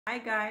Hi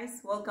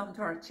guys, welcome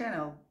to our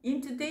channel.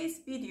 In today's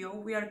video,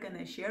 we are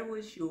gonna share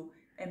with you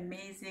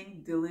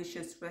amazing,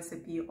 delicious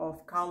recipe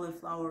of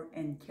cauliflower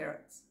and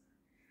carrots.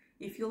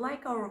 If you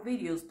like our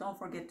videos, don't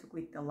forget to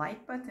click the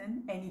like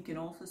button and you can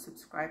also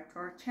subscribe to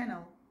our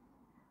channel.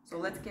 So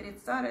let's get it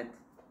started.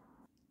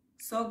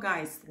 So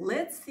guys,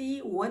 let's see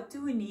what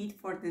do we need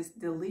for this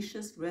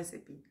delicious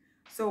recipe.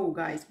 So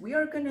guys, we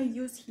are gonna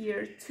use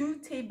here 2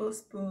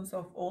 tablespoons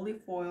of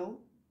olive oil.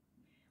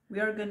 We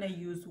are gonna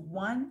use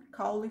 1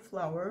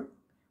 cauliflower.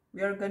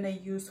 We are gonna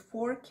use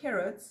 4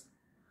 carrots.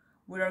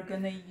 We are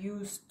gonna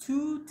use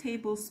 2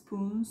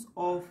 tablespoons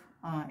of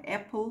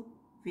apple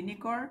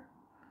vinegar.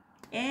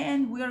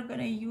 And we are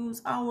gonna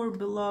use our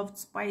beloved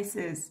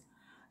spices.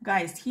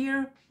 Guys,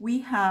 here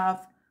we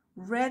have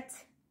red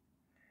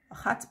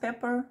hot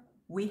pepper,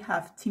 we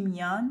have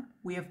thymian,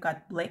 we have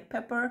got black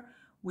pepper,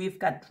 we've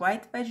got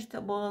dried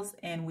vegetables,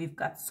 and we've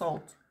got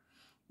salt.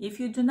 If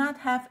you do not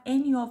have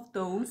any of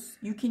those,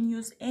 you can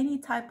use any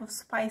type of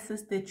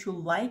spices that you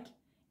like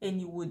and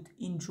you would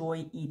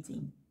enjoy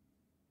eating.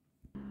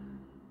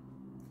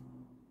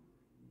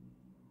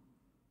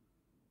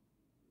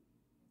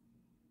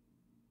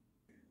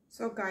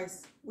 So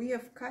guys, we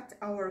have cut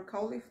our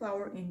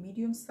cauliflower in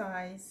medium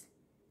size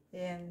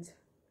and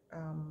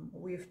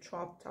we've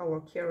chopped our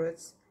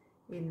carrots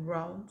in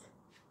round,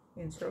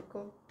 in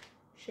circle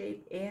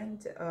shape.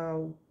 And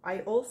I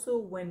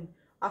also,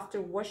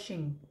 after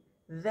washing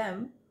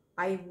them,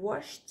 I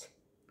washed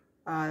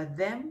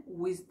them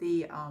with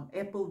the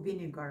apple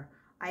vinegar.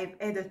 I've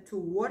added to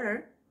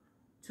water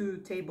 2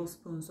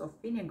 tablespoons of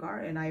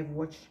vinegar and I've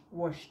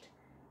washed.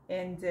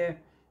 And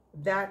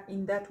that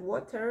in that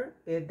water,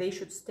 they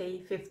should stay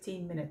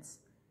 15 minutes.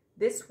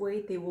 This way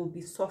they will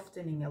be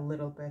softening a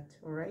little bit,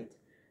 all right?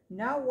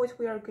 Now what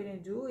we are gonna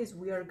do is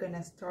we are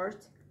gonna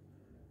start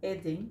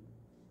adding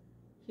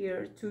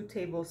here 2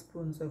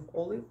 tablespoons of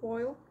olive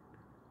oil.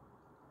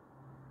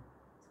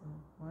 So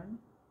 1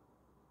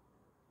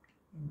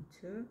 and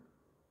 2.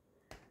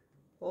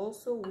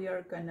 Also, we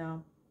are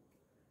gonna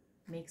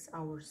mix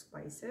our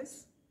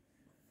spices.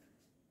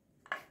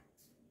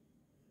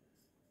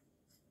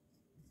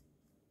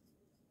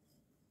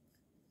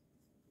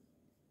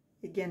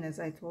 Again, as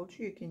I told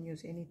you, you can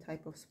use any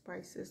type of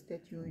spices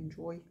that you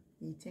enjoy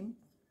eating.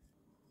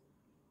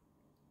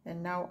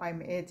 And now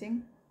I'm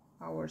adding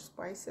our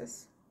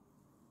spices.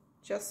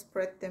 Just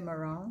spread them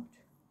around.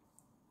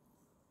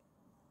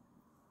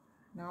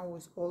 Now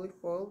with olive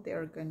oil, they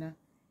are gonna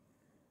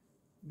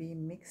be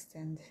mixed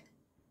and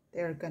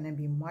they're gonna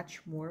be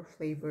much more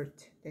flavored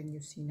than you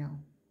see now.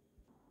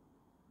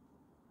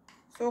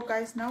 So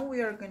guys, now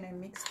we are gonna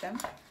mix them.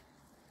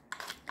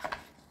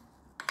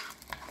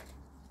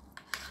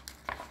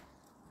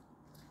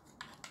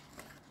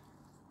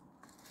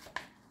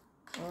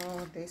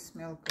 Oh, they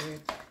smell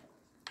good.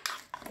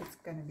 It's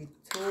gonna be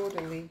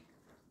totally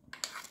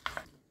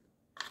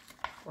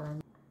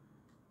warm.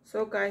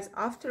 So guys,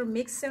 after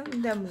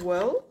mixing them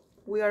well,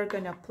 we are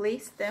gonna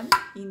place them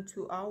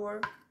into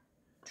our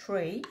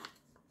tray.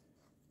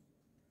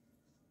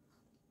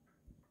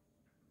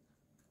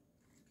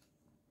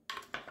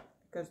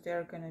 Because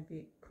they're gonna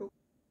be cooked.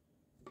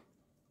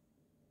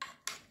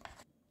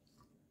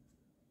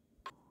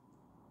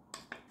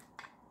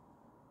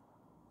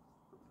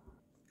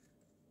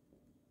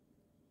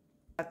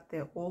 At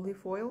the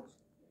olive oil,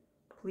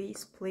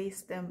 please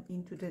place them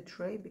into the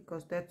tray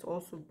because that's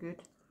also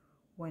good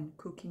when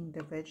cooking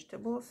the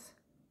vegetables.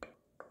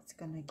 It's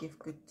gonna give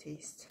good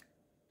taste.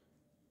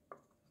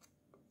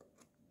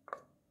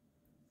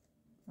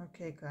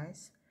 Okay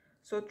guys,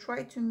 so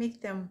try to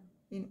make them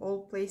in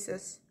all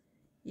places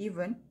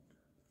even.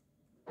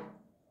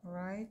 All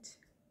right,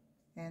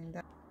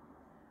 and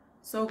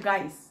so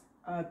guys,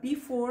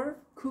 before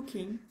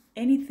cooking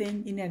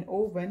anything in an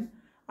oven,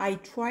 I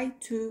try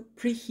to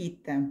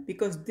preheat them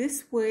because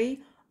this way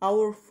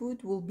our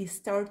food will be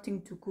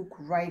starting to cook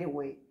right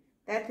away.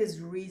 That is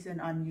the reason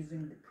I'm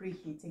using the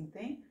preheating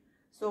thing.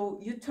 So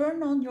you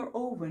turn on your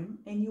oven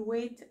and you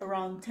wait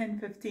around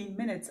 10-15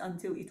 minutes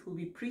until it will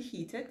be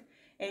preheated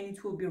and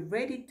it will be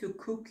ready to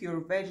cook your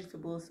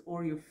vegetables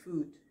or your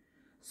food.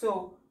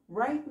 So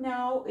right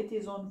now it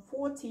is on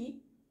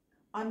 40.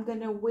 I'm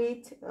gonna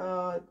wait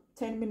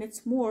 10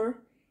 minutes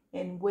more,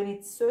 and when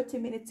it's 30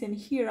 minutes in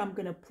here, I'm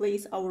gonna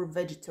place our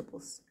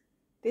vegetables.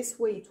 This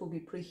way it will be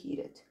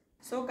preheated.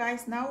 So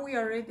guys, now we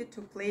are ready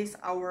to place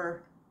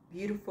our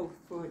beautiful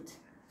food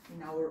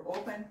in our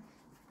oven.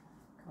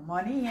 Come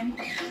on in.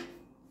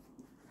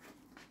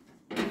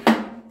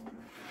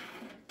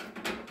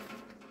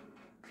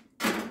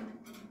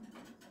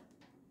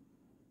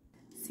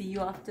 See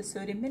you after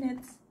 30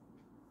 minutes.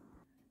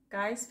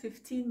 Guys,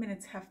 15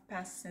 minutes have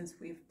passed since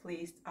we've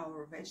placed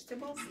our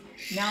vegetables.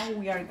 Now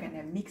we are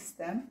gonna mix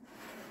them.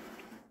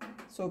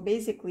 So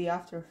basically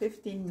after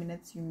 15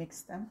 minutes you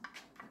mix them.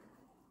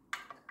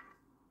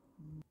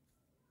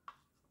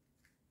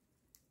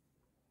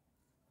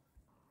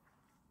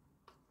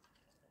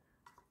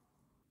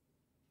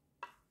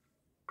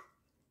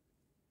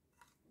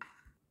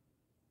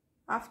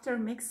 After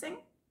mixing,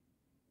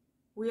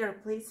 we are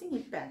placing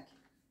it back.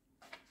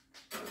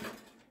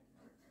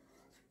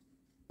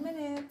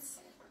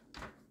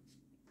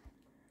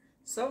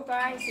 So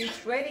guys,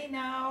 it's ready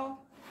now.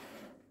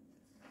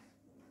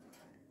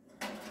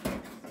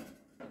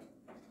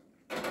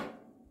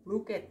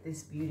 Look at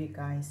this beauty,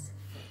 guys.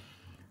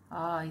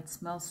 Ah, it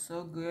smells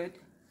so good.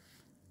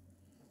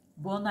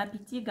 Bon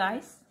appetit,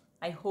 guys.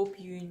 I hope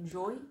you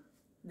enjoy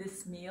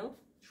this meal.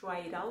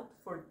 Try it out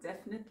for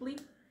definitely.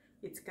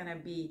 It's gonna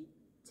be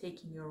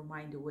taking your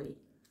mind away.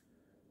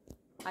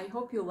 I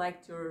hope you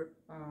liked your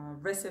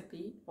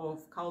recipe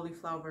of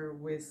cauliflower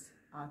with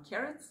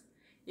carrots.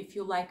 If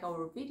you like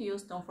our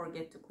videos, don't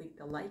forget to click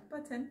the like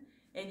button,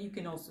 and you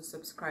can also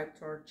subscribe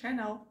to our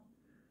channel.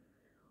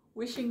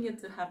 Wishing you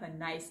to have a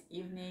nice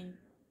evening.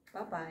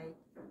 Bye-bye.